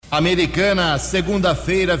Americana,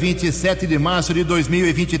 segunda-feira, 27 de março de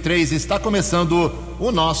 2023, está começando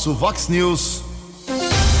o nosso Vox News.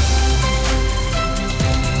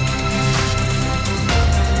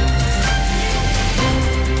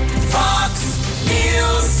 Vox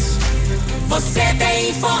News, você tem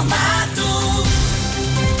informado.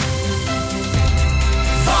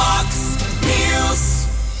 Vox News.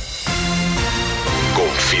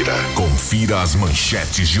 Confira as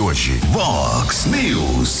manchetes de hoje. Vox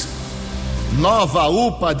News. Nova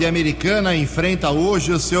UPA de Americana enfrenta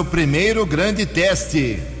hoje o seu primeiro grande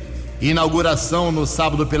teste. Inauguração no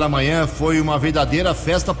sábado pela manhã foi uma verdadeira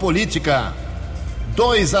festa política.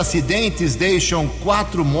 2 acidentes deixam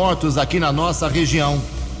 4 mortos aqui na nossa região.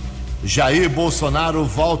 Jair Bolsonaro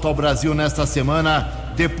volta ao Brasil nesta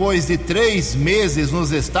semana, depois de 3 meses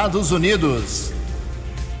nos Estados Unidos.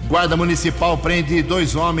 Guarda Municipal prende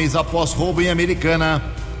 2 homens após roubo em Americana.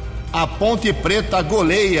 A Ponte Preta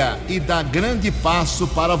goleia e dá grande passo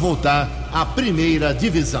para voltar à primeira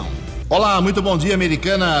divisão. Olá, muito bom dia,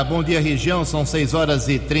 Americana. Bom dia, região. São 6 horas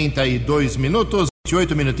e 32 minutos.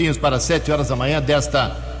 28 minutinhos para 7 horas da manhã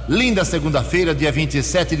desta linda segunda-feira, dia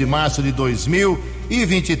 27 de março de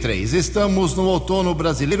 2023. Estamos no outono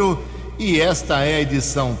brasileiro e esta é a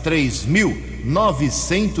edição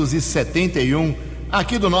 3971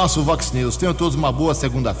 aqui do nosso Vox News. Tenham todos uma boa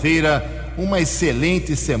segunda-feira, uma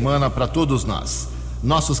excelente semana para todos nós.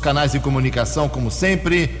 Nossos canais de comunicação, como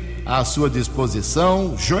sempre, à sua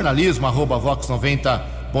disposição,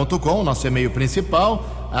 jornalismo@vox90.com, nosso e-mail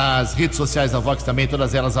principal, as redes sociais da Vox também,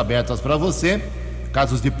 todas elas abertas para você.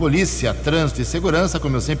 Casos de polícia, trânsito e segurança,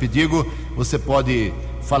 como eu sempre digo, você pode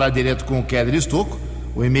falar direto com o Keller Estocco.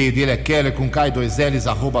 O e-mail dele é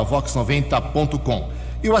keller@vox90.com.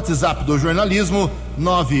 E o WhatsApp do jornalismo,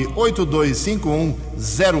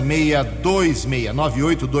 982510626,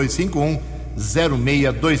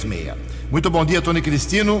 982510626. Muito bom dia, Tony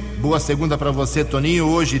Cristino. Boa segunda para você, Toninho.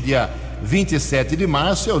 Hoje, dia 27 de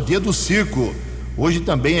março, é o dia do circo. Hoje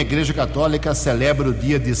também a Igreja Católica celebra o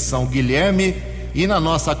dia de São Guilherme. E na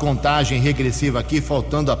nossa contagem regressiva aqui,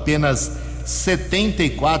 faltando apenas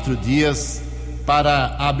 74 dias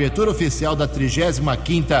para a abertura oficial da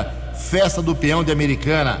 35ª Festa do Peão de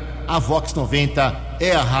Americana, a Vox 90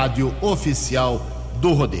 é a rádio oficial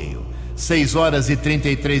do rodeio. 6 horas e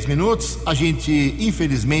 33 minutos. A gente,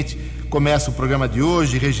 infelizmente, começa o programa de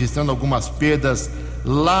hoje registrando algumas perdas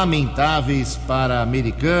lamentáveis para a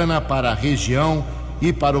Americana, para a região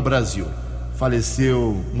e para o Brasil.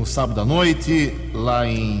 Faleceu no sábado à noite, lá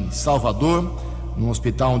em Salvador, no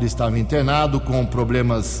hospital onde estava internado com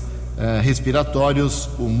problemas respiratórios,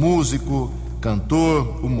 o músico,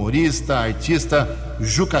 cantor, humorista, artista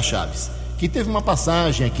Juca Chaves, que teve uma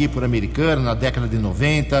passagem aqui por Americana na década de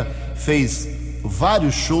 90, fez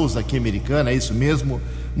vários shows aqui em Americana, é isso mesmo,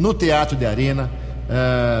 no Teatro de Arena,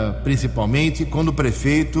 principalmente quando o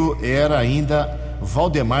prefeito era ainda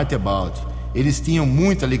Valdemar Tebaldi. Eles tinham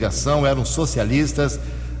muita ligação, eram socialistas.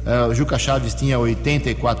 O Juca Chaves tinha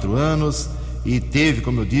 84 anos e teve,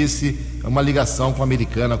 como eu disse, uma ligação com a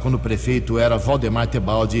Americana quando o prefeito era Valdemar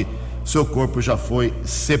Tebaldi. Seu corpo já foi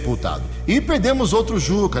sepultado. E perdemos outro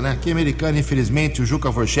Juca, né? Aqui em Americana, infelizmente, o Juca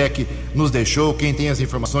Vorschek nos deixou. Quem tem as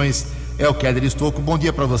informações é o Keller Estocco. Bom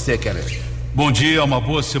dia para você, Keller. Bom dia, uma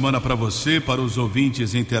boa semana para você, para os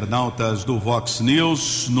ouvintes internautas do Vox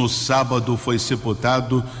News. No sábado foi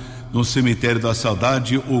sepultado no Cemitério da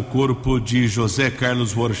Saudade o corpo de José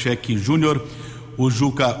Carlos Vorschek Júnior, o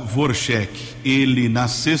Juca Vorschek. Ele, na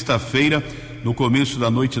sexta-feira, no começo da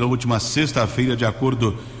noite da última sexta-feira, de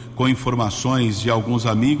acordo com informações de alguns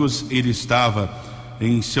amigos, ele estava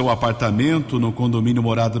em seu apartamento no condomínio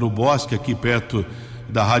Morada no Bosque, aqui perto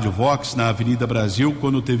da Rádio Vox, na Avenida Brasil,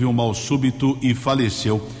 quando teve um mal súbito e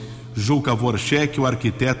faleceu. Juca Vorschek, o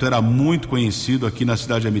arquiteto, era muito conhecido aqui na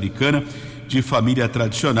cidade americana, de família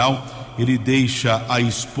tradicional. Ele deixa a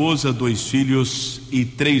esposa, 2 filhos e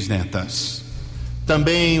 3 netas.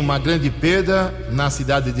 Também uma grande perda na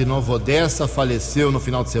cidade de Nova Odessa. Faleceu no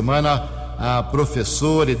final de semana a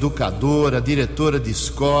professora, educadora, diretora de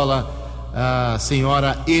escola, a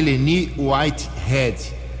senhora Eleni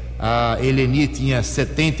Whitehead. A Eleni tinha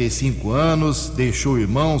 75 anos, deixou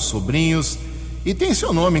irmãos, sobrinhos e tem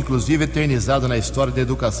seu nome, inclusive, eternizado na história da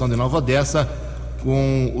educação de Nova Odessa,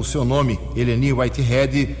 com o seu nome, Eleni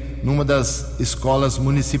Whitehead, numa das escolas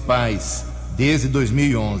municipais, desde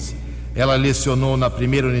 2011. Ela lecionou na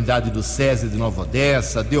primeira unidade do SESI de Nova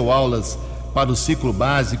Odessa, deu aulas para o ciclo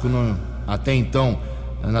básico até então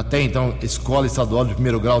Escola Estadual de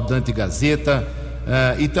Primeiro Grau Dante Gazeta,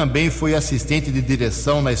 e também foi assistente de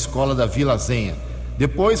direção na escola da Vila Zenha.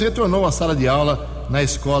 Depois retornou à sala de aula na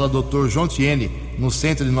escola Dr. João Tiene, no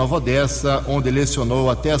centro de Nova Odessa, onde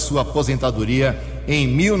lecionou até a sua aposentadoria em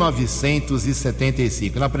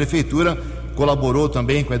 1975. Na prefeitura, colaborou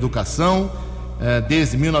também com a educação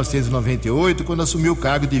desde 1998, quando assumiu o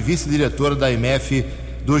cargo de vice-diretora da EMF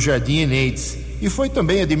do Jardim Eneides, e foi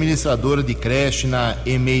também administradora de creche na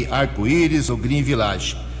EMEI Arco-Íris, ou Green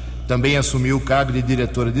Village. Também assumiu o cargo de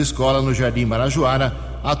diretora de escola no Jardim Marajoara,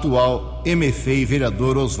 atual MFEI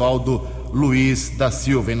vereador Oswaldo Luiz da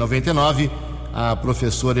Silva. Em 99, a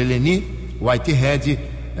professora Eleni Whitehead,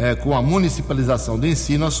 com a municipalização do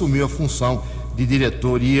ensino, assumiu a função de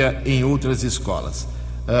diretoria em outras escolas.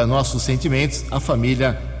 Nossos sentimentos à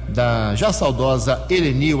família da já saudosa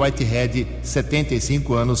Eleni Whitehead,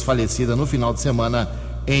 75 anos, falecida no final de semana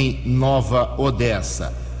em Nova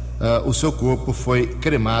Odessa. O seu corpo foi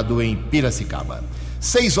cremado em Piracicaba.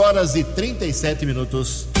 6:37.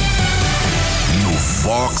 No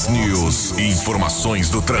Fox News, informações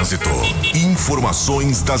do trânsito,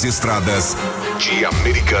 informações das estradas de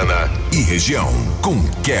Americana e região, com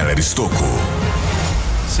Keller Estocco.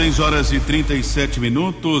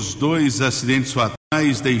 6:37. 2 acidentes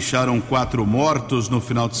fatais deixaram 4 mortos no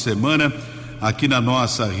final de semana aqui na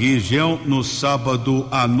nossa região. No sábado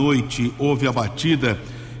à noite houve a batida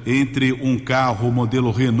entre um carro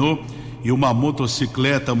modelo Renault e uma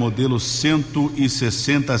motocicleta modelo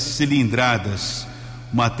 160 cilindradas.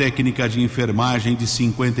 Uma técnica de enfermagem de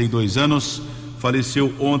 52 anos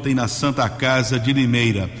faleceu ontem na Santa Casa de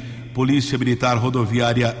Limeira. Polícia Militar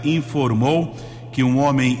Rodoviária informou que um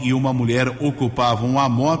homem e uma mulher ocupavam a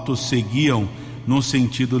moto, seguiam no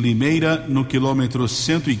sentido Limeira, no quilômetro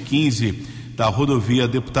 115 da rodovia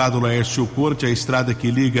Deputado Laércio Corte, a estrada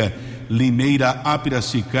que liga Limeira a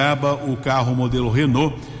Piracicaba. O carro modelo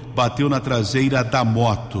Renault bateu na traseira da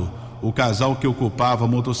moto. O casal que ocupava a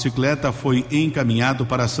motocicleta foi encaminhado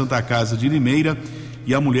para a Santa Casa de Limeira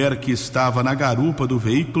e a mulher que estava na garupa do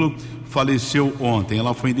veículo faleceu ontem.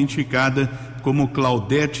 Ela foi identificada como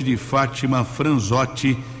Claudete de Fátima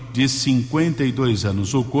Franzotti, de 52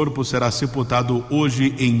 anos. O corpo será sepultado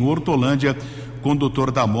hoje em Hortolândia. O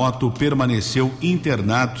condutor da moto permaneceu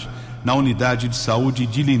internado na unidade de saúde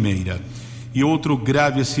de Limeira. E outro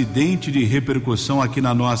grave acidente de repercussão aqui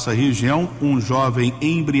na nossa região: um jovem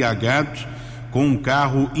embriagado com um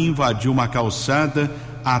carro invadiu uma calçada,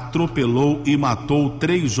 atropelou e matou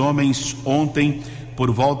 3 homens ontem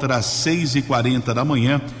por volta das 6:40 da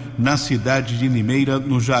manhã na cidade de Limeira,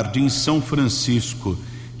 no Jardim São Francisco.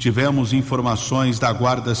 Tivemos informações da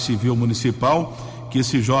Guarda Civil Municipal que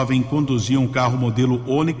esse jovem conduzia um carro modelo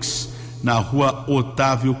Onix na rua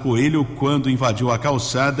Otávio Coelho quando invadiu a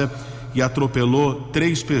calçada e atropelou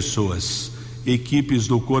 3 pessoas. Equipes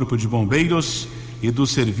do Corpo de Bombeiros e do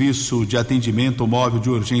Serviço de Atendimento Móvel de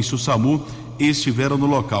Urgência, o SAMU, estiveram no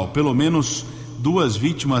local. Pelo menos 2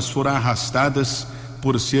 vítimas foram arrastadas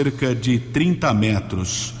por cerca de 30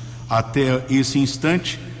 metros. Até esse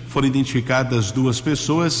instante foram identificadas 2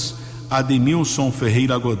 pessoas: Ademilson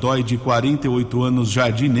Ferreira Godoy, de 48 anos,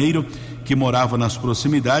 jardineiro, que morava nas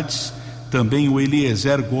proximidades. Também o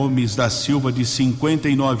Eliezer Gomes da Silva, de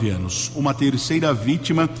 59 anos. Uma terceira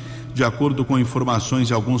vítima, de acordo com informações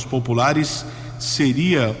de alguns populares,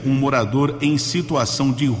 seria um morador em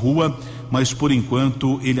situação de rua, mas por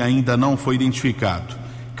enquanto ele ainda não foi identificado.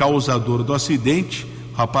 Causador do acidente,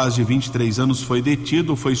 rapaz de 23 anos, foi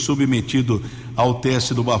detido, foi submetido ao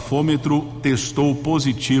teste do bafômetro, testou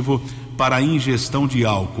positivo para a ingestão de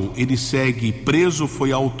álcool. Ele segue preso,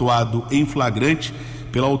 foi autuado em flagrante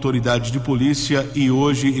pela autoridade de polícia e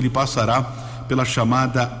hoje ele passará pela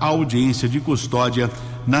chamada audiência de custódia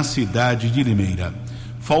na cidade de Limeira.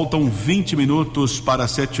 Faltam 20 minutos para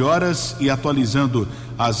 7 horas e atualizando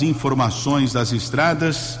as informações das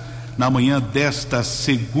estradas na manhã desta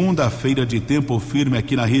segunda-feira de tempo firme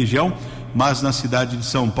aqui na região, mas na cidade de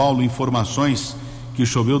São Paulo, informações que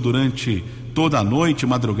choveu durante toda a noite,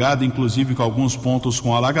 madrugada, inclusive com alguns pontos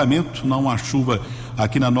com alagamento. Não há chuva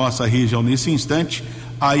aqui na nossa região nesse instante.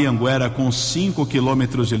 A Anhanguera com 5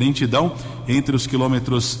 quilômetros de lentidão entre os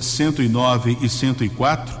quilômetros 109 e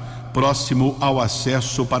 104, próximo ao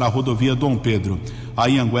acesso para a rodovia Dom Pedro. A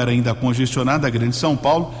Anhanguera ainda congestionada, a Grande São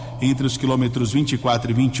Paulo, entre os quilômetros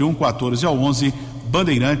 24 e 21, 14 ao 11.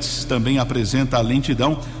 Bandeirantes também apresenta a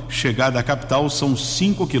lentidão. Chegada à capital são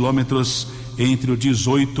 5 quilômetros entre o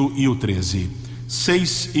 18 e o 13.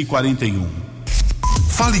 6:41.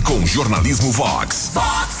 Fale com Jornalismo Vox.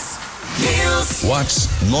 Vox News. Vox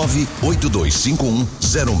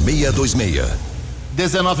 982510626.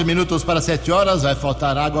 19 minutos para 7 horas. Vai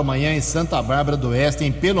faltar água amanhã em Santa Bárbara do Oeste,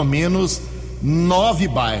 em pelo menos 9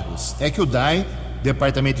 bairros. É que o DAI,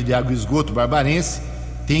 Departamento de Água e Esgoto Barbarense,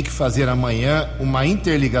 tem que fazer amanhã uma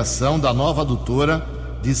interligação da nova adutora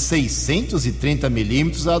de 630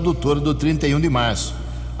 milímetros à adutora do 31 de março.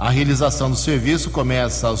 A realização do serviço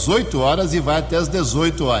começa às 8 horas e vai até às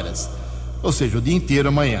 18 horas, ou seja, o dia inteiro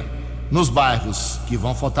amanhã. Nos bairros que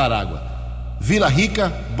vão faltar água: Vila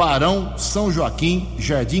Rica, Barão, São Joaquim,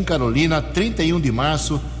 Jardim Carolina, 31 de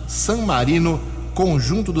março, San Marino,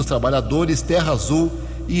 Conjunto dos Trabalhadores, Terra Azul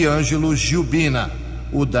e Ângelo Gilbina.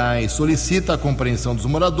 O DAI solicita a compreensão dos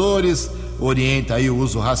moradores, orienta aí o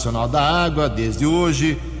uso racional da água desde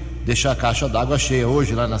hoje, deixar a caixa d'água cheia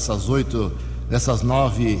hoje lá nessas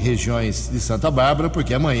 9 regiões de Santa Bárbara,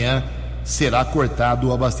 porque amanhã será cortado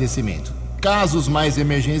o abastecimento. Casos mais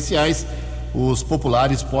emergenciais, os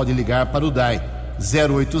populares podem ligar para o DAI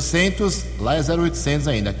 0800, lá é 0800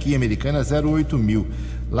 ainda, aqui em Americana é 08000,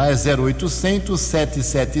 lá é 0800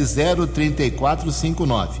 770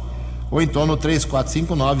 3459, ou então no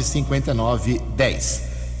 3459 5910.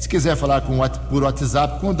 Se quiser falar por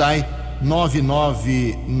WhatsApp com o DAI,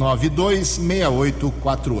 9992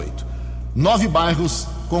 6848. 9 bairros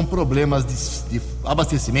com problemas de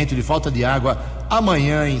abastecimento, de falta de água,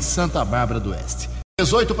 amanhã em Santa Bárbara do Oeste.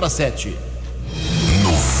 18:07.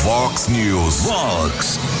 No Fox News.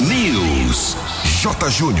 Fox News. J.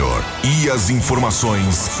 Júnior e as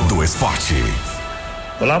informações do esporte.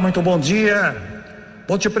 Olá, muito bom dia.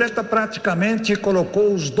 Ponte Preta praticamente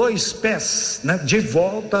colocou os 2 pés, de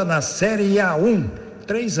volta na Série A1.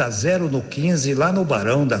 3-0 no 15, lá no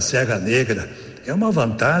Barão da Serra Negra. É uma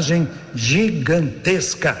vantagem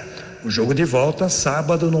gigantesca. O jogo de volta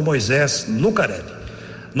sábado no Moisés Lucarelli.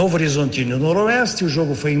 Novo Horizontino Noroeste, o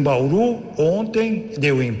jogo foi em Bauru, ontem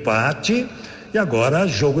deu empate e agora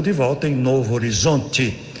jogo de volta em Novo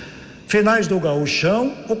Horizonte. Finais do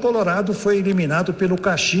Gauchão, o Colorado foi eliminado pelo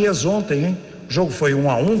Caxias ontem, hein? O jogo foi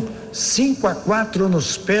 1-1, 5-4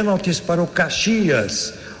 nos pênaltis para o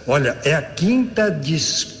Caxias. Olha, é a 5ª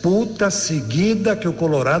disputa seguida que o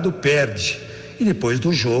Colorado perde. E depois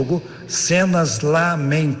do jogo, cenas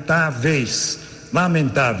lamentáveis.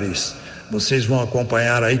 Vocês vão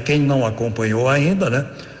acompanhar aí, quem não acompanhou ainda,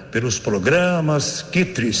 pelos programas, que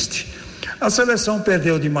triste. A seleção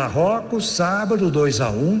perdeu de Marrocos, sábado,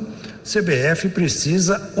 2-1. CBF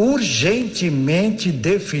precisa urgentemente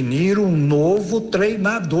definir um novo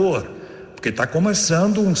treinador, porque está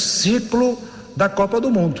começando um ciclo da Copa do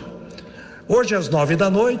Mundo. Hoje às 9 da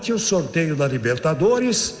noite, o sorteio da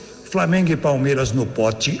Libertadores, Flamengo e Palmeiras no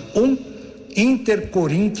pote 1, Inter,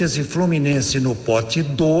 Corinthians e Fluminense no pote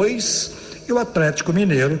 2 e o Atlético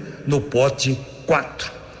Mineiro no pote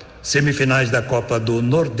 4. Semifinais da Copa do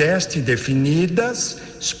Nordeste definidas,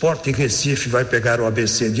 Sport Recife vai pegar o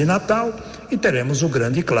ABC de Natal e teremos o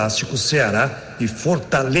grande clássico Ceará e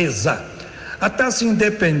Fortaleza. A Taça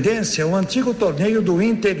Independência, o antigo torneio do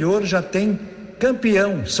interior, já tem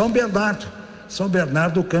campeão, São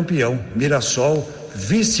Bernardo campeão, Mirassol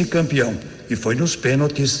vice-campeão, e foi nos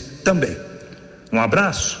pênaltis também. Um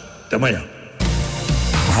abraço, até amanhã.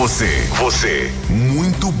 Você,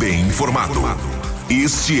 muito bem informado.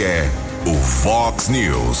 Este é o Fox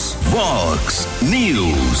News. Fox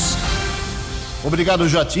News. Obrigado,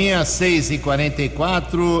 Jotinha.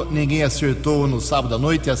 6h44. Ninguém acertou no sábado à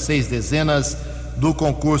noite as 6 dezenas do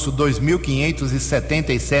concurso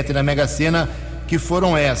 2.577 na Mega Sena, que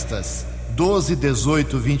foram estas: 12,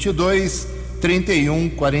 18, 22, 31,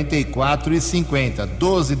 44 e 50.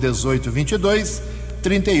 12, 18, 22,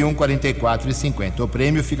 31, 44 e 50. O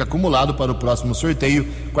prêmio fica acumulado para o próximo sorteio,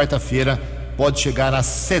 quarta-feira, pode chegar a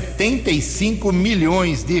 75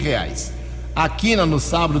 milhões de reais. A Quina no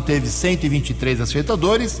sábado teve 123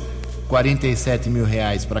 acertadores, 47 mil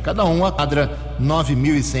reais para cada um. A quadra,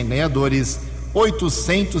 9.100 ganhadores,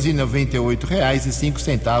 898 reais e 5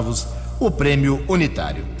 centavos o prêmio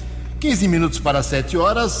unitário. 15 minutos para 7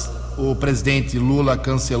 horas, o presidente Lula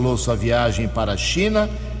cancelou sua viagem para a China,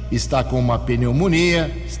 está com uma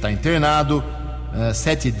pneumonia, está internado,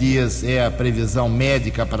 7 dias é a previsão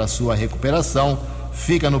médica para sua recuperação,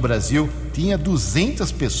 fica no Brasil. Tinha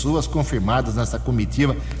 200 pessoas confirmadas nessa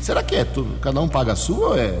comitiva. Será que cada um paga a sua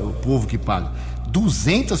ou é o povo que paga?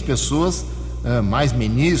 200 pessoas, mais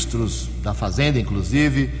ministros da Fazenda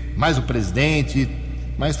inclusive, mais o presidente,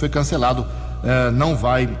 mas foi cancelado, não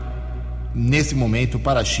vai nesse momento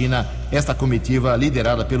para a China esta comitiva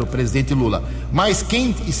liderada pelo presidente Lula. Mas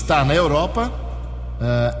quem está na Europa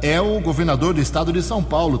é o governador do estado de São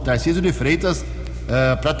Paulo, Tarcísio de Freitas,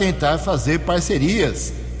 para tentar fazer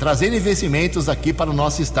parcerias, trazer investimentos aqui para o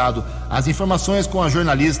nosso estado. As informações com a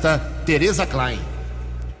jornalista Tereza Klein.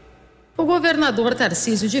 O governador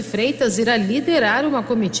Tarcísio de Freitas irá liderar uma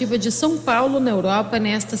comitiva de São Paulo na Europa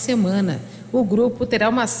nesta semana. O grupo terá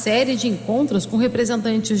uma série de encontros com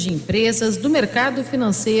representantes de empresas, do mercado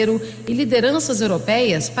financeiro e lideranças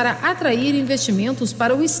europeias para atrair investimentos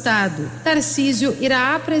para o Estado. Tarcísio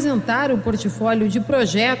irá apresentar o portfólio de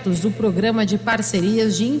projetos do Programa de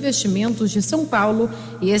Parcerias de Investimentos de São Paulo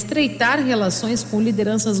e estreitar relações com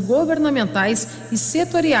lideranças governamentais e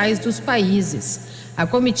setoriais dos países. A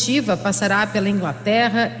comitiva passará pela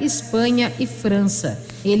Inglaterra, Espanha e França.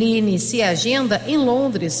 Ele inicia a agenda em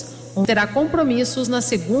Londres, onde terá compromissos na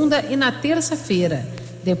segunda e na terça-feira.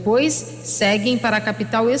 Depois, seguem para a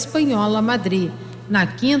capital espanhola, Madrid. Na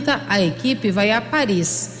quinta, a equipe vai a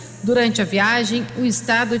Paris. Durante a viagem, o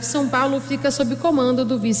estado de São Paulo fica sob comando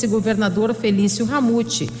do vice-governador Felício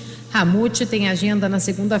Ramute. Ramute tem agenda na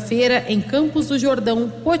segunda-feira em Campos do Jordão,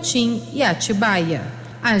 Potim e Atibaia.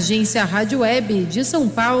 Agência Rádio Web de São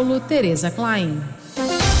Paulo, Tereza Klein.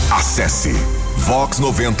 Acesse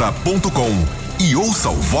vox90.com e ouça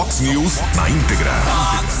o Vox News na íntegra.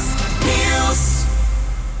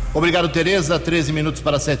 Obrigado, Tereza. 13 minutos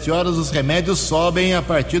para 7 horas. Os remédios sobem a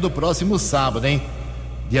partir do próximo sábado, hein?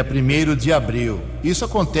 Dia 1º de abril. Isso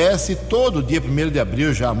acontece todo dia 1º de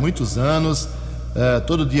abril já há muitos anos.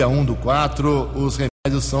 Todo dia 1/4 os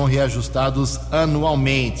remédios são reajustados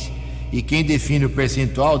anualmente. E quem define o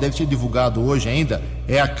percentual, deve ser divulgado hoje ainda,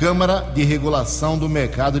 é a Câmara de Regulação do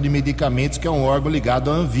Mercado de Medicamentos, que é um órgão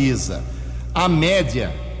ligado à Anvisa. A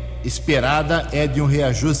média esperada é de um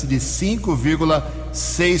reajuste de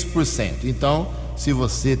 5,6%. Então, se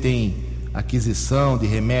você tem aquisição de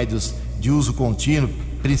remédios de uso contínuo,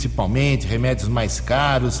 principalmente remédios mais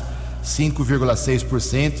caros,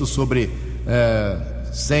 5,6% sobre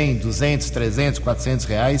 100, 200, 300, 400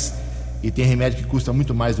 reais, e tem remédio que custa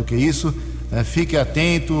muito mais do que isso. Fique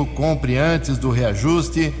atento, compre antes do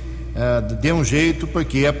reajuste, dê um jeito,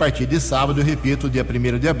 porque a partir de sábado, eu repito, dia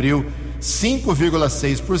 1º de abril,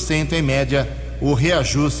 5,6% em média o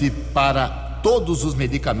reajuste para todos os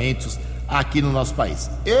medicamentos aqui no nosso país.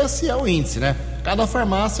 Esse é o índice, né? Cada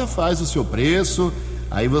farmácia faz o seu preço,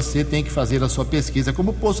 aí você tem que fazer a sua pesquisa, é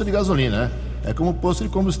como posto de gasolina, né? É como posto de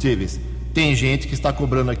combustíveis. Tem gente que está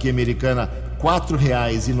cobrando aqui, Americana, R$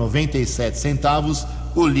 4,97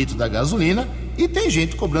 o litro da gasolina, e tem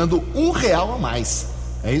gente cobrando R$1 a mais.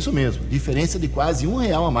 É isso mesmo, diferença de quase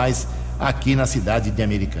R$1 a mais aqui na cidade de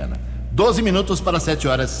Americana. 12 minutos para 7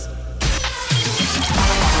 horas.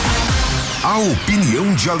 A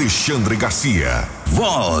opinião de Alexandre Garcia.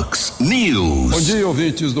 Vox News. Bom dia,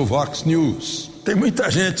 ouvintes do Vox News. Tem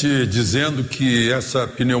muita gente dizendo que essa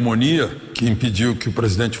pneumonia que impediu que o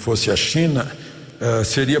presidente fosse à China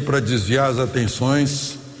seria para desviar as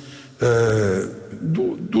atenções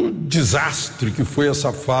do desastre que foi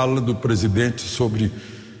essa fala do presidente sobre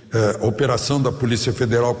a operação da Polícia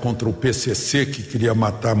Federal contra o PCC, que queria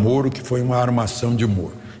matar Moro, que foi uma armação de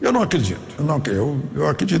Moro. Eu não acredito. Eu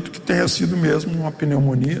acredito que tenha sido mesmo uma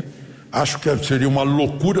pneumonia. Acho que seria uma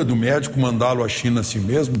loucura do médico mandá-lo à China assim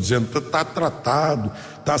mesmo, dizendo que está tratado,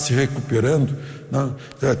 está se recuperando. Não.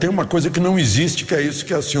 Tem uma coisa que não existe, que é isso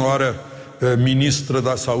que a senhora ministra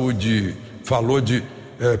da Saúde falou de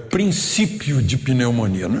princípio de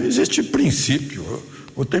pneumonia. Não existe princípio.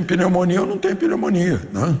 Ou tem pneumonia ou não tem pneumonia.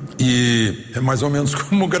 Né? E é mais ou menos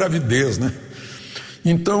como gravidez, né?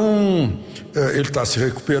 Então, ele está se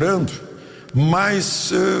recuperando,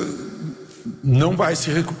 mas não vai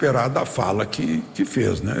se recuperar da fala que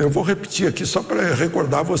fez, né? Eu vou repetir aqui só para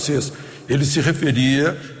recordar vocês. Ele se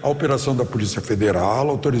referia à operação da Polícia Federal,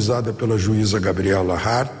 autorizada pela juíza Gabriela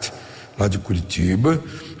Hart, lá de Curitiba,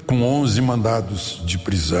 com 11 mandados de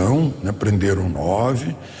prisão, né? Prenderam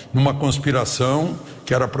 9, numa conspiração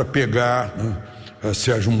que era para pegar, né,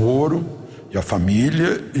 Sérgio Moro e a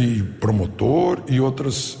família, e promotor e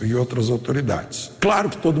outras autoridades. Claro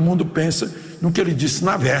que todo mundo pensa no que ele disse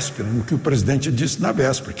na véspera, no que o presidente disse na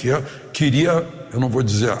véspera, que queria, eu não vou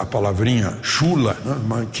dizer a palavrinha chula, né,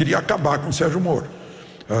 mas queria acabar com o Sérgio Moro.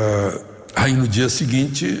 Aí no dia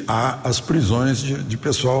seguinte há as prisões de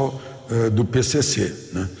pessoal do PCC,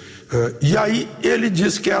 né? E aí ele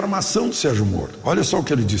disse que é a armação do Sérgio Moro. Olha só o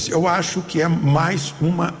que ele disse: eu acho que é mais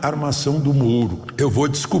uma armação do Moro. Eu vou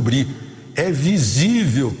descobrir. É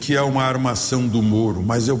visível que é uma armação do Moro,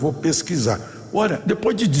 mas eu vou pesquisar. Ora,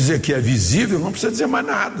 depois de dizer que é visível, não precisa dizer mais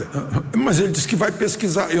nada. Mas ele disse que vai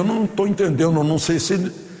pesquisar. Eu não estou entendendo, eu não sei se ele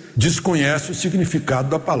desconhece o significado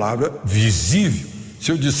da palavra visível. Se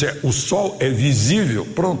eu disser o sol é visível,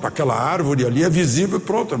 pronto, aquela árvore ali é visível,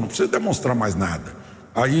 pronto, eu não preciso demonstrar mais nada.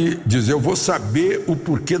 Aí diz, eu vou saber o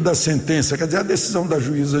porquê da sentença, quer dizer, a decisão da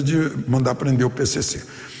juíza de mandar prender o PCC.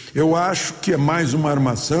 Eu acho que é mais uma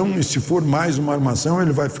armação, e se for mais uma armação,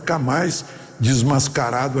 ele vai ficar mais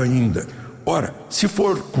desmascarado ainda. Ora, se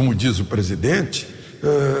for, como diz o presidente,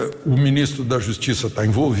 o ministro da Justiça está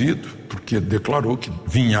envolvido, porque declarou que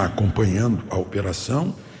vinha acompanhando a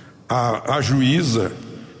operação, a juíza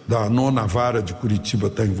da 9ª Vara de Curitiba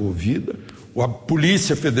está envolvida, a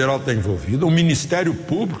Polícia Federal está envolvida, o Ministério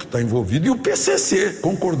Público está envolvido e o PCC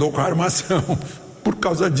concordou com a armação. Por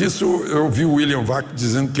causa disso, eu vi o William Vac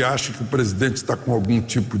dizendo que acha que o presidente está com algum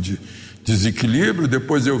tipo de desequilíbrio.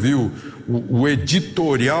 Depois eu vi o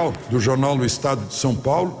editorial do jornal O Estado de São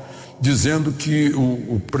Paulo dizendo que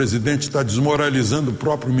o presidente está desmoralizando o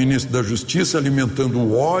próprio ministro da Justiça, alimentando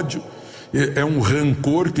o ódio, é um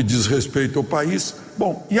rancor que diz respeito ao país.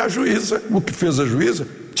 Bom, e a juíza, o que fez a juíza?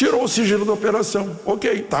 Tirou o sigilo da operação. Ok,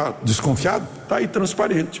 está desconfiado? Está aí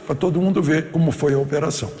transparente, para todo mundo ver como foi a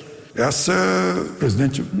operação. Essa,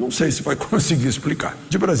 presidente, não sei se vai conseguir explicar.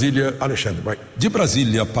 De Brasília, Alexandre Vai. De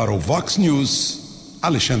Brasília para o Vox News,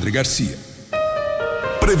 Alexandre Garcia.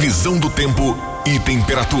 Previsão do tempo e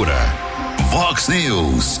temperatura. Vox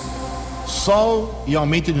News. Sol e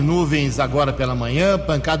aumento de nuvens agora pela manhã,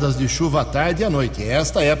 pancadas de chuva à tarde e à noite.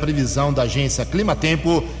 Esta é a previsão da agência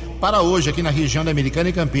Climatempo para hoje aqui na região da Americana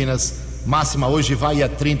e Campinas. Máxima hoje vai a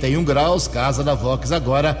 31 graus, casa da Vox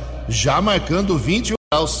agora já marcando 21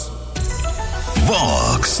 graus.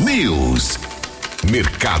 Vox News.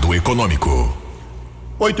 Mercado Econômico.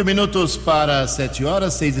 8 minutos para 7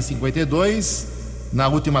 horas, 6h52. Na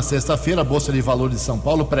última sexta-feira, a Bolsa de Valores de São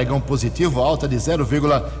Paulo, pregão positivo, alta de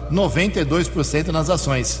 0,92% nas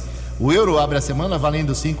ações. O euro abre a semana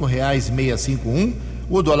valendo R$ 5,651.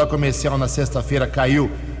 O dólar comercial na sexta-feira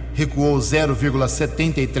recuou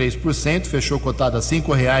 0,73%, fechou cotado a R$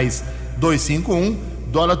 5,251.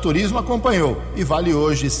 Dólar turismo acompanhou e vale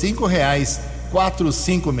hoje R$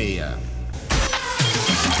 5,456.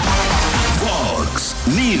 Vox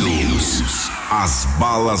News. As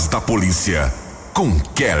balas da polícia com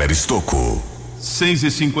Keller Estocco.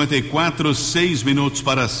 6h54, 6 minutos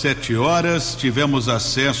para 7 horas. Tivemos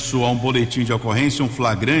acesso a um boletim de ocorrência, um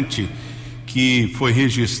flagrante que foi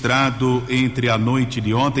registrado entre a noite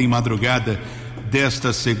de ontem e madrugada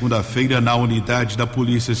desta segunda-feira na unidade da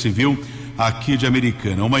Polícia Civil aqui de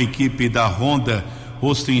Americana. Uma equipe da Ronda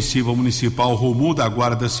Ostensiva Municipal Romu da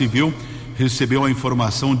Guarda Civil recebeu a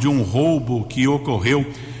informação de um roubo que ocorreu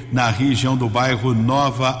na região do bairro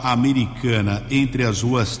Nova Americana, entre as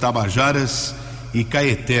ruas Tabajaras e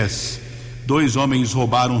Caetés. 2 homens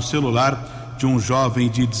roubaram um celular de um jovem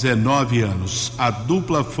de 19 anos. A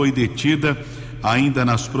dupla foi detida ainda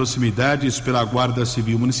nas proximidades pela Guarda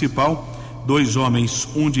Civil Municipal. 2 homens,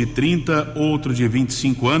 um de 30, outro de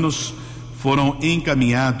 25 anos, foram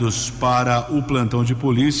encaminhados para o plantão de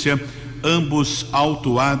polícia, ambos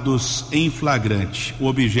autuados em flagrante. O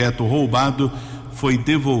objeto roubado foi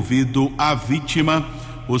devolvido à vítima.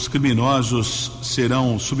 Os criminosos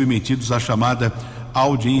serão submetidos à chamada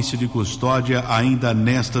audiência de custódia ainda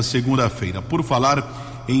nesta segunda-feira. Por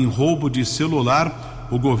falar em roubo de celular,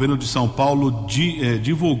 o governo de São Paulo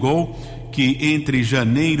divulgou que entre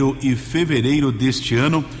janeiro e fevereiro deste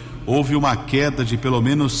ano houve uma queda de pelo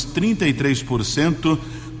menos 33%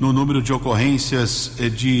 no número de ocorrências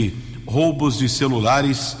de roubos de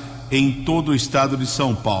celulares em todo o estado de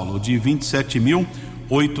São Paulo. De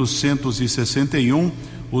 27.861,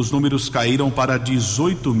 os números caíram para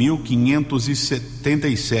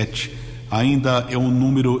 18.577. Ainda é um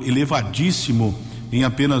número elevadíssimo. Em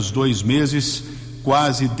apenas 2 meses,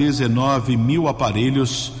 quase 19 mil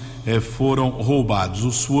aparelhos foram roubados.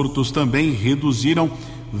 Os furtos também reduziram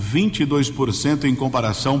 22% em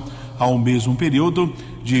comparação ao mesmo período,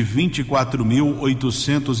 de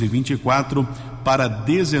 24.824 para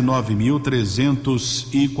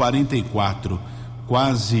 19.344.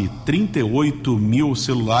 Quase 38 mil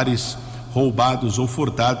celulares roubados ou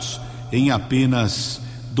furtados em apenas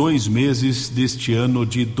 2 meses deste ano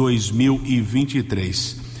de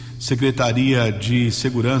 2023. Secretaria de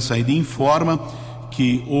Segurança ainda informa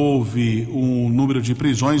que houve um número de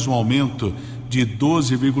prisões, um aumento de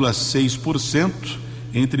 12,6%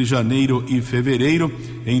 entre janeiro e fevereiro.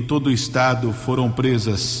 Em todo o estado foram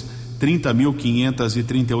presas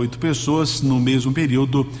 30.538 pessoas. No mesmo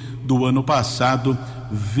período do ano passado,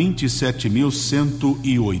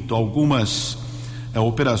 27.108. Algumas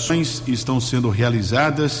operações estão sendo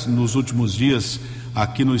realizadas nos últimos dias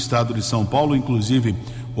aqui no estado de São Paulo, inclusive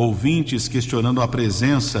ouvintes questionando a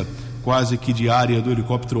presença quase que diária do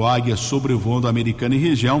helicóptero Águia sobrevoando a Americana e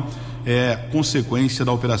região. É consequência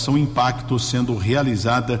da operação Impacto sendo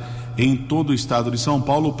realizada em todo o estado de São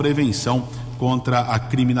Paulo, prevenção contra a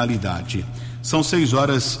criminalidade. São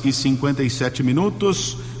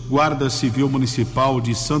 6h57. Guarda Civil Municipal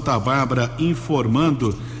de Santa Bárbara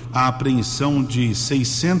informando a apreensão de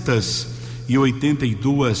 600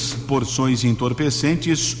 282 porções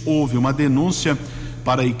entorpecentes. Houve uma denúncia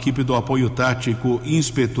para a equipe do apoio tático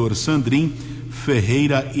Inspetor Sandrin,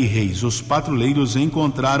 Ferreira e Reis. Os patrulheiros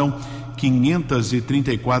encontraram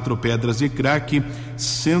 534 pedras de crack,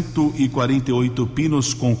 148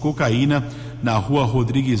 pinos com cocaína na rua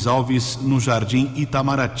Rodrigues Alves, no Jardim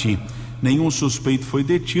Itamaraty. Nenhum suspeito foi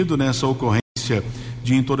detido nessa ocorrência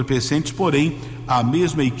de entorpecentes, porém, a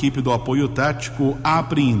mesma equipe do apoio tático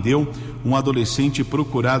apreendeu um adolescente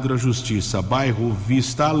procurado da Justiça. Bairro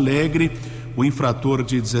Vista Alegre, o infrator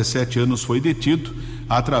de 17 anos foi detido.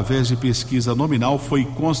 Através de pesquisa nominal, foi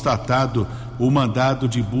constatado o mandado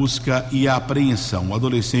de busca e apreensão. O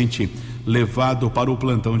adolescente levado para o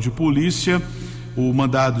plantão de polícia. O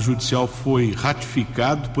mandado judicial foi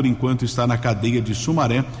ratificado, por enquanto está na cadeia de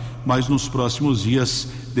Sumaré, mas nos próximos dias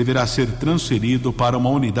deverá ser transferido para uma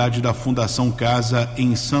unidade da Fundação Casa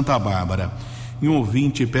em Santa Bárbara. E um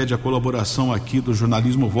ouvinte pede a colaboração aqui do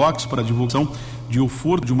Jornalismo Vox para a divulgação de um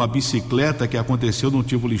furto de uma bicicleta que aconteceu no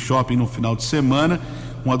Tivoli Shopping no final de semana.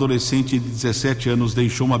 Um adolescente de 17 anos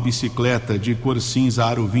deixou uma bicicleta de cor cinza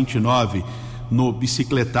aro 29 no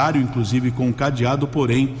bicicletário, inclusive com cadeado,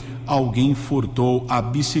 porém alguém furtou a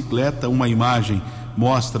bicicleta. Uma imagem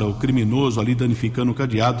mostra o criminoso ali danificando o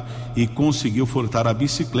cadeado e conseguiu furtar a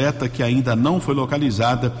bicicleta, que ainda não foi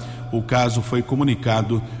localizada. O caso foi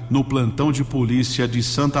comunicado no plantão de polícia de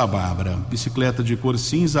Santa Bárbara. Bicicleta de cor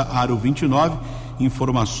cinza, aro 29.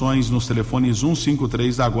 Informações nos telefones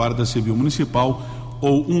 153 da Guarda Civil Municipal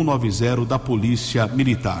ou 190 da Polícia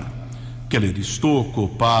Militar. Keller Estocco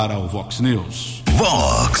para o Vox News.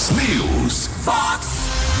 Vox News. Vox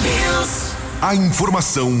News. A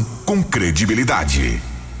informação com credibilidade.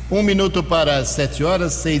 1 minuto para 7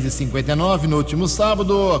 horas, 6h59. No último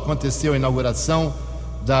sábado aconteceu a inauguração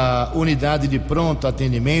da unidade de pronto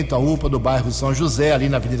atendimento, a UPA do bairro São José, ali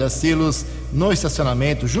na Avenida Silos, no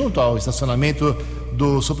estacionamento, junto ao estacionamento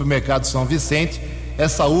do supermercado São Vicente.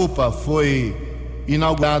 Essa UPA foi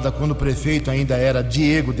inaugurada quando o prefeito ainda era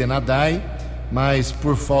Diego Denadai, mas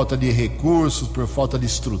por falta de recursos, por falta de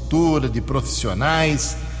estrutura, de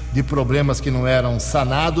profissionais, de problemas que não eram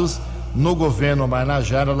sanados, no governo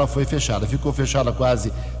Marnajara ela foi fechada. Ficou fechada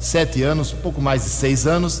quase 7 anos, pouco mais de 6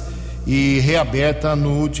 anos, e reaberta no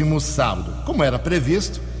último sábado. Como era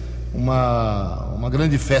previsto, uma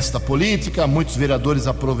grande festa política, muitos vereadores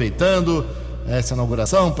aproveitando essa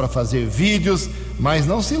inauguração para fazer vídeos, mas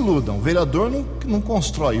não se iludam, vereador não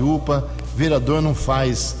constrói UPA, vereador não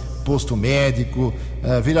faz posto médico,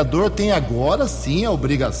 vereador tem agora sim a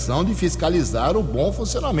obrigação de fiscalizar o bom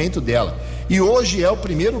funcionamento dela. E hoje é o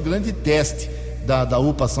primeiro grande teste da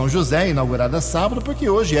UPA São José, inaugurada sábado, porque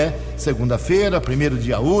hoje é segunda-feira, primeiro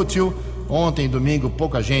dia útil. Ontem, domingo,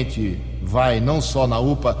 pouca gente vai não só na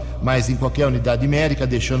UPA, mas em qualquer unidade médica,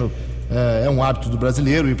 deixando, é um hábito do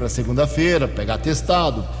brasileiro ir para segunda-feira, pegar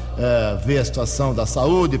atestado, ver a situação da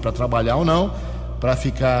saúde para trabalhar ou não, para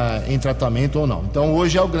ficar em tratamento ou não. Então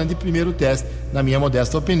hoje é o grande primeiro teste, na minha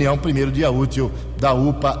modesta opinião, primeiro dia útil da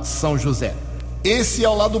UPA São José. Esse é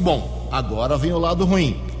o lado bom. Agora vem o lado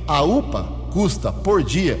ruim. A UPA custa por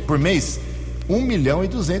dia, por mês,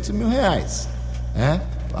 R$1.200.000, né?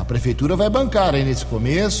 A prefeitura vai bancar aí nesse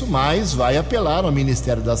começo, mas vai apelar ao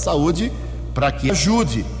Ministério da Saúde para que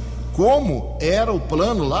ajude, como era o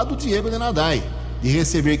plano lá do Diego Denadai, de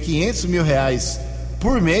receber R$500 mil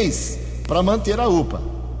por mês para manter a UPA,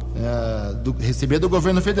 receber do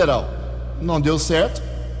governo federal. Não deu certo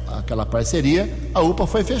aquela parceria, a UPA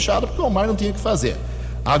foi fechada porque o Omar não tinha o que fazer.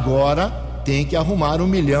 Agora tem que arrumar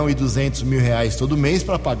R$1.200.000 todo mês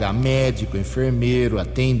para pagar médico, enfermeiro,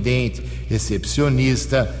 atendente,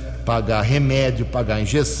 recepcionista, pagar remédio, pagar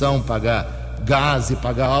injeção, pagar gás,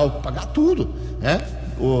 pagar álcool, pagar tudo, né?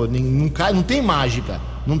 Não tem mágica,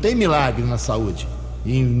 não tem milagre na saúde,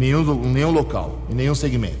 em nenhum local, em nenhum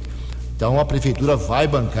segmento. Então a prefeitura vai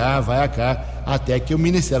bancar, vai arcar, até que o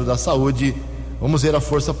Ministério da Saúde, vamos ver a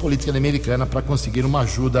força política americana para conseguir uma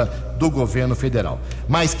ajuda do governo federal.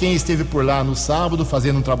 Mas quem esteve por lá no sábado,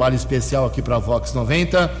 fazendo um trabalho especial aqui para a Vox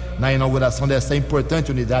 90, na inauguração dessa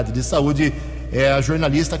importante unidade de saúde, é a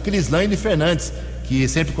jornalista Crislaine Fernandes, que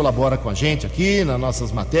sempre colabora com a gente aqui nas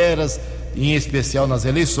nossas matérias, em especial nas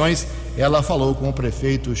eleições. Ela falou com o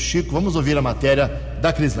prefeito Chico. Vamos ouvir a matéria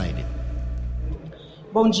da Crislaine.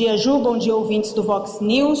 Bom dia, Ju, bom dia, ouvintes do Vox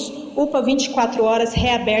News. UPA 24 horas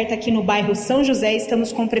reaberta aqui no bairro São José.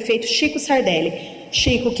 Estamos com o prefeito Chico Sardelli.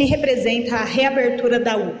 Chico, o que representa a reabertura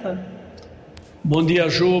da UPA? Bom dia,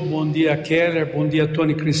 Ju, bom dia, Keller, bom dia,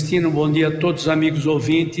 Tony Cristino, bom dia a todos os amigos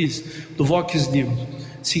ouvintes do Vox News.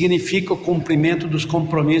 Significa o cumprimento dos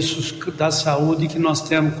compromissos da saúde que nós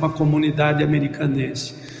temos com a comunidade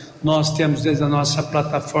americanense. Nós temos desde a nossa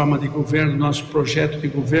plataforma de governo, nosso projeto de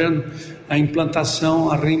governo, a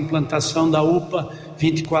reimplantação da UPA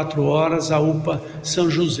 24 horas, a UPA São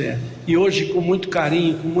José. E hoje, com muito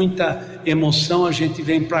carinho, com muita emoção, a gente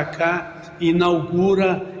vem para cá e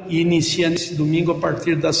inaugura e inicia nesse domingo, a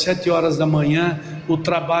partir das 7 horas da manhã, o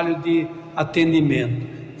trabalho de atendimento.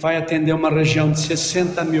 Vai atender uma região de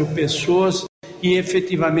 60 mil pessoas e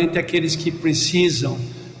efetivamente aqueles que precisam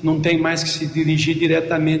não tem mais que se dirigir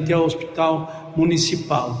diretamente ao hospital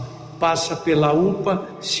municipal. Passa pela UPA,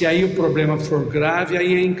 se aí o problema for grave,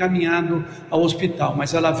 aí é encaminhado ao hospital.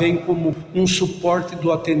 Mas ela vem como um suporte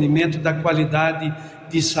do atendimento, da qualidade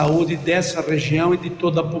de saúde dessa região e de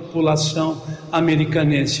toda a população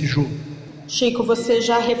americanense, Ju. Chico, você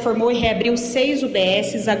já reformou e reabriu 6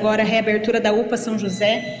 UBSs, agora a reabertura da UPA São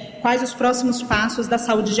José. Quais os próximos passos da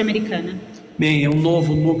saúde de Americana? Bem, é um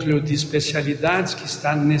novo núcleo de especialidades que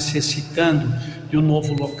está necessitando de um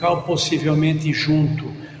novo local, possivelmente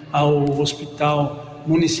junto ao hospital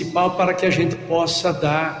municipal, para que a gente possa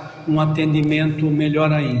dar um atendimento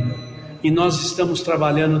melhor ainda. E nós estamos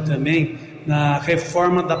trabalhando também na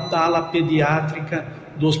reforma da ala pediátrica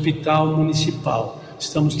do hospital municipal.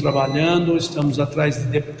 Estamos trabalhando, estamos atrás de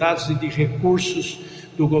deputados e de recursos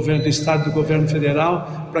do governo do estado e do governo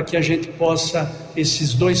federal, para que a gente possa,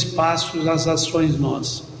 esses 2 passos, as ações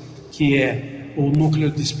nossas, que é o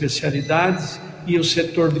núcleo de especialidades e o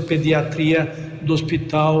setor de pediatria do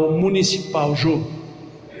hospital municipal, Ju.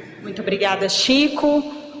 Muito obrigada, Chico.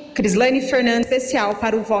 Crislane Fernandes, especial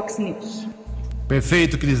para o Vox News.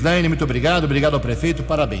 Perfeito, Crislane, muito obrigado ao prefeito,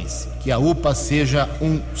 parabéns. Que a UPA seja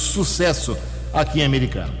um sucesso aqui em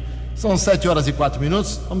Americana. São 7 horas e 4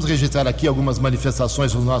 minutos, vamos registrar aqui algumas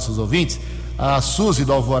manifestações dos nossos ouvintes. A Suzy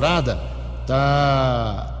do Alvorada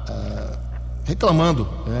está reclamando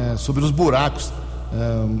sobre os buracos,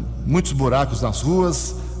 muitos buracos nas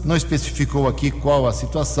ruas, não especificou aqui qual a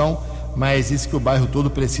situação, mas disse que o bairro todo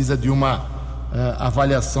precisa de uma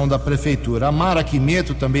avaliação da prefeitura. A Mara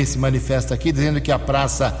Quimeto também se manifesta aqui, dizendo que a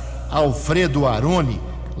praça Alfredo Aroni,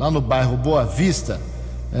 lá no bairro Boa Vista,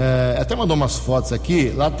 até mandou umas fotos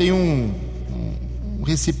aqui, lá tem um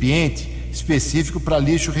recipiente específico para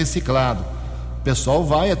lixo reciclado. O pessoal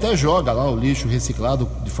vai e até joga lá o lixo reciclado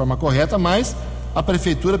de forma correta, mas a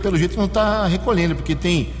prefeitura pelo jeito não está recolhendo, porque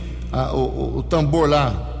tem o tambor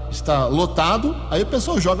lá está lotado, aí o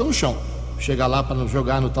pessoal joga no chão. Chega lá para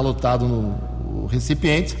jogar, não está lotado no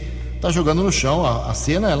recipiente, está jogando no chão. A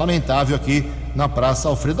cena é lamentável aqui na Praça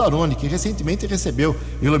Alfredo Aroni, que recentemente recebeu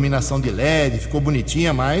iluminação de LED, ficou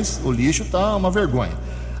bonitinha, mas o lixo está uma vergonha.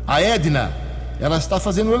 A Edna, ela está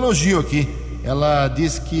fazendo um elogio aqui. Ela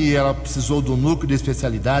diz que ela precisou do núcleo de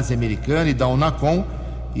especialidades americana e da Unacom,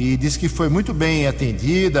 e diz que foi muito bem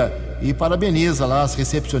atendida, e parabeniza lá as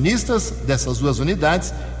recepcionistas dessas 2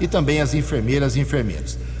 unidades e também as enfermeiras e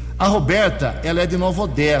enfermeiros. A Roberta, ela é de Nova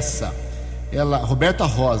Odessa, Roberta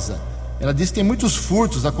Rosa. Ela diz que tem muitos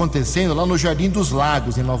furtos acontecendo lá no Jardim dos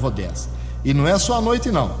Lagos, em Nova Odessa. E não é só à noite,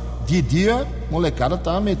 não. De dia, a molecada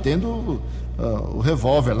tá metendo o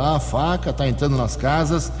revólver lá, a faca, tá entrando nas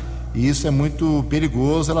casas, e isso é muito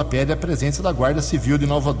perigoso. Ela pede a presença da Guarda Civil de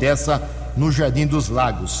Nova Odessa no Jardim dos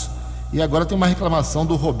Lagos. E agora tem uma reclamação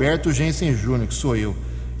do Roberto Jensen Júnior, que sou eu.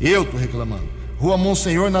 Eu tô reclamando. Rua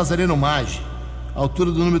Monsenhor Nazareno Maggi,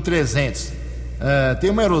 altura do número 300. Tem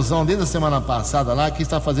uma erosão desde a semana passada lá, que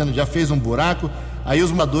já fez um buraco. Aí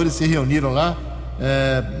os moradores se reuniram lá,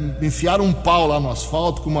 enfiaram um pau lá no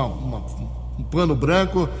asfalto com um pano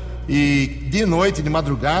branco, e de noite, de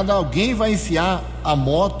madrugada, alguém vai enfiar a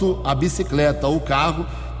moto, a bicicleta ou o carro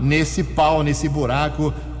nesse pau, nesse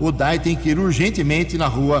buraco. O DAI tem que ir urgentemente na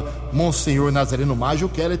rua Monsenhor Nazareno Maggi. O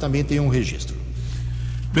Keller também tem um registro.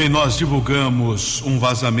 Bem, nós divulgamos um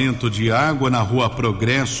vazamento de água na rua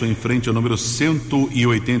Progresso, em frente ao número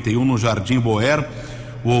 181, no Jardim Boer.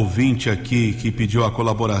 O ouvinte aqui que pediu a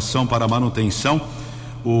colaboração para a manutenção,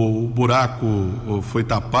 o buraco foi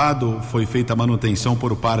tapado, foi feita a manutenção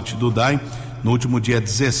por parte do DAI. No último dia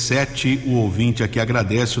 17, o ouvinte aqui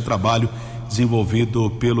agradece o trabalho desenvolvido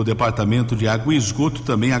pelo Departamento de Água e Esgoto.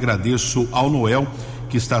 Também agradeço ao Noel,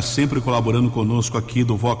 que está sempre colaborando conosco aqui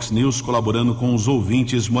do Vox News, colaborando com os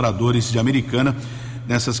ouvintes moradores de Americana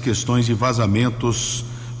nessas questões de vazamentos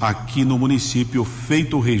aqui no município.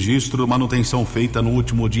 Feito o registro, manutenção feita no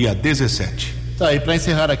último dia 17. Tá, e para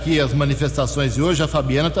encerrar aqui as manifestações de hoje, a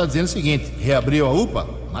Fabiana está dizendo o seguinte: reabriu a UPA?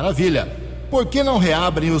 Maravilha. Por que não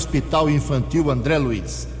reabrem o Hospital Infantil André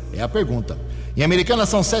Luiz? É a pergunta. Em Americana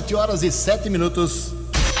são 7 horas e 7 minutos.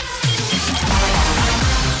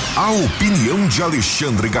 A opinião de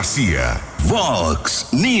Alexandre Garcia. Vox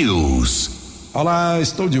News. Olá,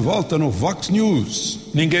 estou de volta no Vox News.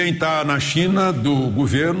 Ninguém está na China do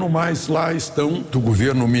governo, mas lá estão do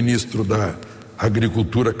governo o ministro da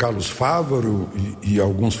Agricultura, Carlos Fávaro, e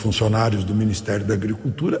alguns funcionários do Ministério da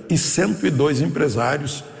Agricultura e 102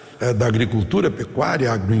 empresários da agricultura, pecuária,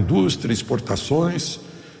 agroindústria, exportações,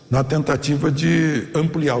 na tentativa de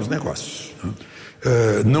ampliar os negócios.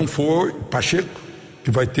 Não foi Pacheco,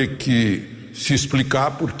 que vai ter que se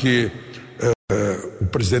explicar porque o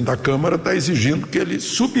presidente da Câmara está exigindo que ele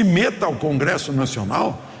submeta ao Congresso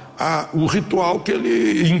Nacional o ritual que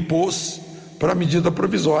ele impôs para a medida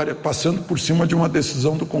provisória, passando por cima de uma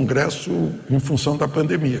decisão do Congresso em função da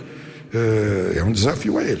pandemia. É um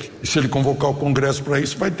desafio a ele. E se ele convocar o Congresso para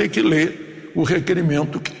isso, vai ter que ler o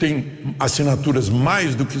requerimento que tem assinaturas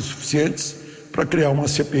mais do que suficientes para criar uma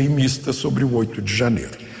CPI mista sobre o 8 de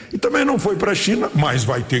janeiro. E também não foi para a China, mas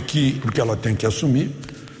vai ter que ir, porque ela tem que assumir,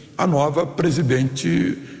 a nova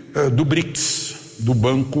presidente do BRICS, do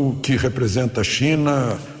banco que representa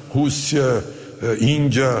China, Rússia,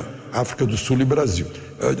 Índia, África do Sul e Brasil.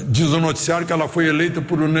 Diz o noticiário que ela foi eleita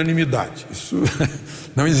por unanimidade. Isso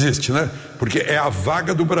não existe, né? Porque é a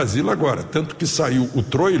vaga do Brasil agora. Tanto que saiu o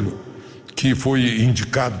Troilo, que foi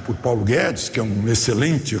indicado por Paulo Guedes, que é um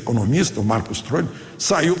excelente economista, o Marcos Troilo,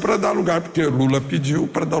 saiu para dar lugar, porque Lula pediu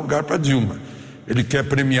para dar lugar para Dilma. Ele quer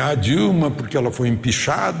premiar a Dilma porque ela foi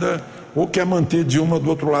empichada, ou quer manter Dilma do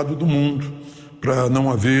outro lado do mundo, para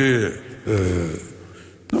não haver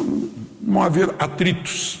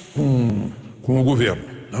atritos com o governo.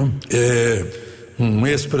 Não? Um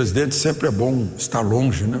ex-presidente sempre é bom estar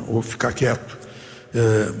longe, né? Ou ficar quieto.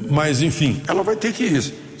 Mas, enfim, ela vai ter que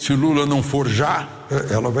ir. Se o Lula não for já,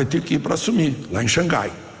 ela vai ter que ir para assumir, lá em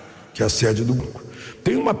Xangai, que é a sede do banco.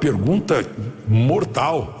 Tem uma pergunta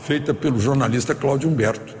mortal feita pelo jornalista Cláudio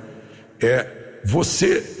Humberto.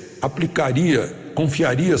 Você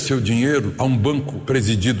confiaria seu dinheiro a um banco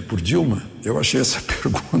presidido por Dilma? Eu achei essa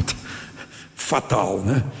pergunta fatal,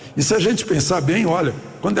 né? E se a gente pensar bem, olha,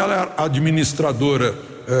 quando ela era administradora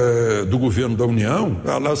do governo da União,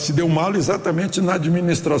 ela se deu mal exatamente na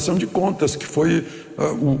administração de contas, que foi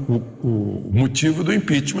o motivo do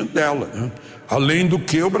impeachment dela, né? Além do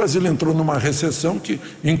que, o Brasil entrou numa recessão que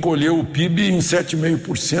encolheu o PIB em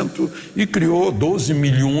 7,5% e criou 12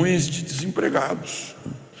 milhões de desempregados.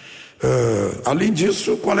 Além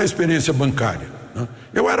disso, qual é a experiência bancária?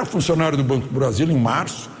 Eu era funcionário do Banco do Brasil em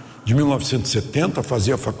março de 1970,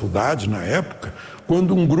 fazia faculdade na época,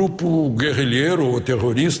 quando um grupo guerrilheiro ou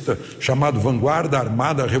terrorista chamado Vanguarda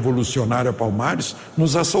Armada Revolucionária Palmares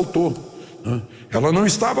nos assaltou. Ela não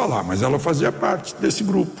estava lá, mas ela fazia parte desse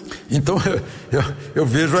grupo. Então eu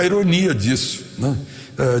vejo a ironia disso, né?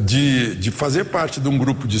 De fazer parte de um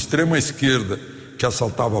grupo de extrema esquerda que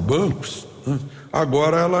assaltava bancos, né?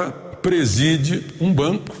 Agora ela preside um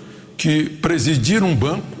banco, que presidir um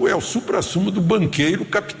banco é o suprassumo do banqueiro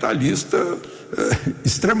capitalista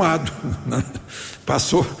extremado, né?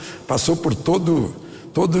 Passou por todo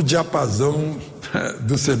o diapasão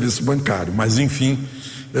do serviço bancário, mas enfim,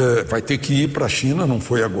 vai ter que ir para a China, não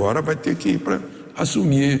foi agora, vai ter que ir para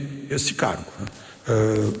assumir esse cargo,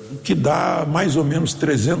 que dá mais ou menos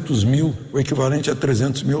 300 mil, o equivalente a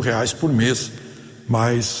 300 mil reais por mês,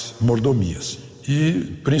 mais mordomias,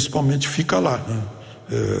 e principalmente fica lá, né?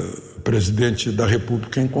 O presidente da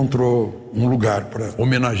República encontrou um lugar para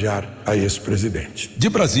homenagear a esse presidente. De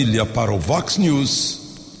Brasília para o Vox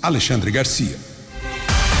News, Alexandre Garcia.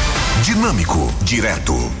 Dinâmico,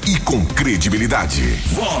 direto e com credibilidade.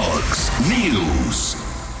 Vox News.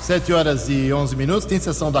 7h11, tem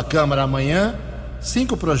sessão da Câmara amanhã,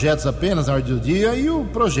 5 projetos apenas na ordem do dia e o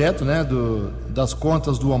projeto, né, das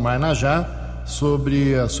contas do Omar Najá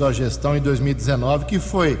sobre a sua gestão em 2019, que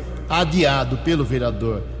foi adiado pelo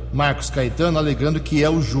vereador Marcos Caetano, alegando que é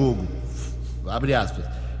o jogo. Abre aspas.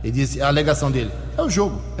 Ele disse, a alegação dele, é o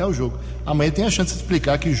jogo. Amanhã tem a chance de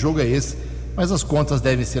explicar que jogo é esse, mas as contas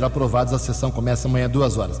devem ser aprovadas, a sessão começa amanhã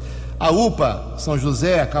 2h. A UPA São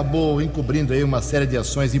José acabou encobrindo aí uma série de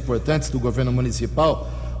ações importantes do governo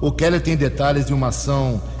municipal. O Keller tem detalhes de uma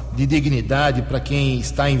ação de dignidade para quem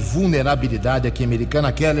está em vulnerabilidade aqui em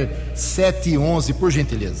Americana. Keller, 7h11, por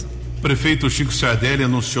gentileza. O prefeito Chico Sardelli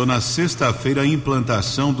anunciou na sexta-feira a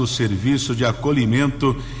implantação do serviço de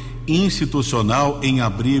acolhimento institucional em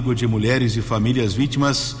abrigo de mulheres e famílias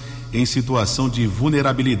vítimas em situação de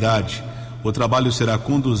vulnerabilidade. O trabalho será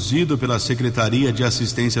conduzido pela Secretaria de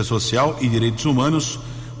Assistência Social e Direitos Humanos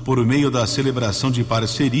por meio da celebração de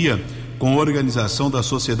parceria com a Organização da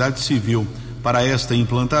Sociedade Civil. Para esta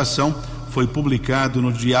implantação, foi publicado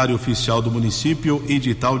no Diário Oficial do Município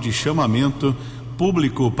edital de chamamento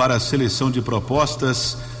público para a seleção de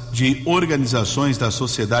propostas de organizações da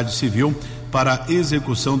sociedade civil para a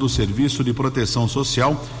execução do serviço de proteção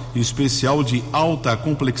social especial de alta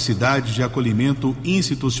complexidade de acolhimento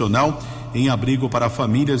institucional em abrigo para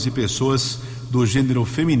famílias e pessoas do gênero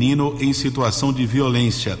feminino em situação de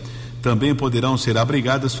violência. Também poderão ser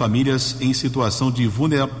abrigadas famílias em situação de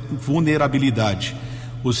vulnerabilidade.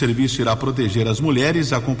 O serviço irá proteger as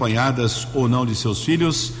mulheres, acompanhadas ou não de seus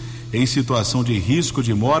filhos, em situação de risco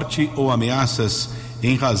de morte ou ameaças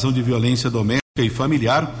em razão de violência doméstica e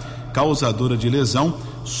familiar, causadora de lesão,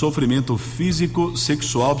 sofrimento físico,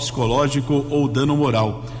 sexual, psicológico ou dano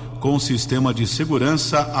moral, com sistema de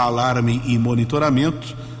segurança, alarme e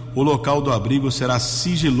monitoramento. O local do abrigo será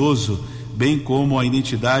sigiloso, bem como a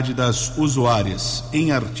identidade das usuárias,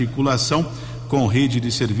 em articulação com rede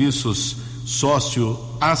de serviços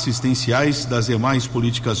socioassistenciais das demais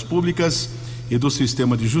políticas públicas e do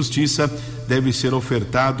sistema de justiça. Deve ser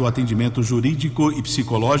ofertado atendimento jurídico e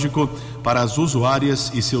psicológico para as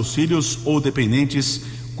usuárias e seus filhos ou dependentes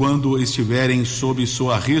quando estiverem sob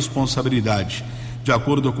sua responsabilidade. De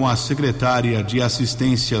acordo com a secretária de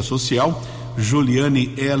Assistência Social,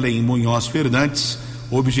 Juliane Ellen Munhoz Fernandes,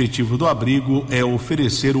 o objetivo do abrigo é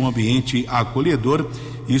oferecer um ambiente acolhedor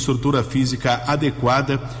e estrutura física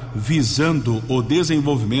adequada, visando o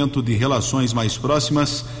desenvolvimento de relações mais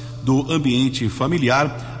próximas do ambiente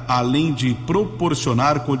familiar, além de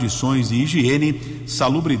proporcionar condições de higiene,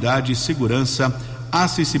 salubridade, segurança,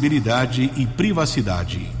 acessibilidade e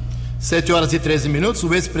privacidade. 7h13.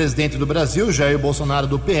 O ex-presidente do Brasil, Jair Bolsonaro,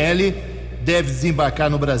 do PL, deve desembarcar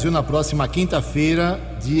no Brasil na próxima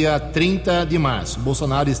quinta-feira, dia 30 de março.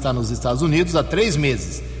 Bolsonaro está nos Estados Unidos há 3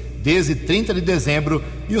 meses, desde 30 de dezembro,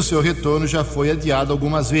 e o seu retorno já foi adiado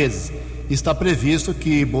algumas vezes. Está previsto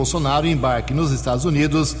que Bolsonaro embarque nos Estados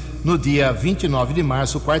Unidos no dia 29 de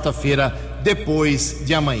março, quarta-feira, depois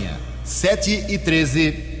de amanhã.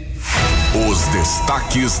 7h13. Os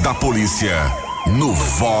destaques da polícia no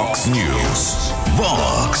Vox News.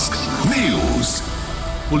 Vox News.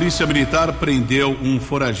 Polícia Militar prendeu um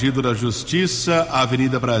foragido da Justiça.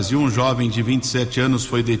 Avenida Brasil, um jovem de 27 anos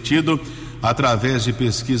foi detido. Através de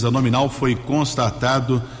pesquisa nominal foi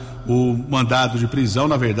constatado o mandado de prisão.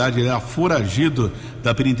 Na verdade, ele era foragido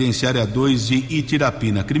da penitenciária 2 de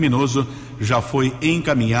Itirapina. Criminoso já foi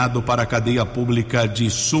encaminhado para a cadeia pública de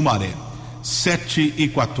Sumaré.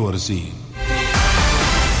 7h14.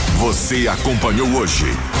 Você acompanhou hoje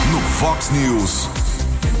no Vox News.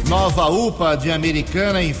 Nova UPA de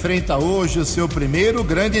Americana enfrenta hoje o seu primeiro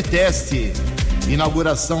grande teste.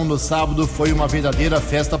 Inauguração no sábado foi uma verdadeira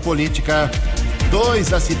festa política.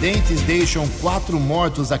 2 acidentes deixam 4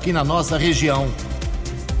 mortos aqui na nossa região.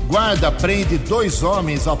 Guarda prende 2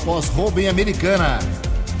 homens após roubo em Americana.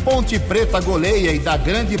 Ponte Preta goleia e dá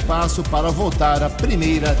grande passo para voltar à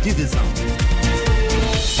primeira divisão.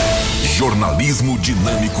 Jornalismo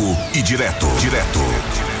dinâmico e direto.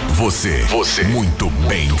 Você muito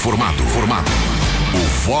bem informado. O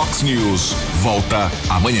Vox News volta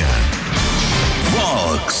amanhã.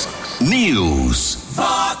 Vox News.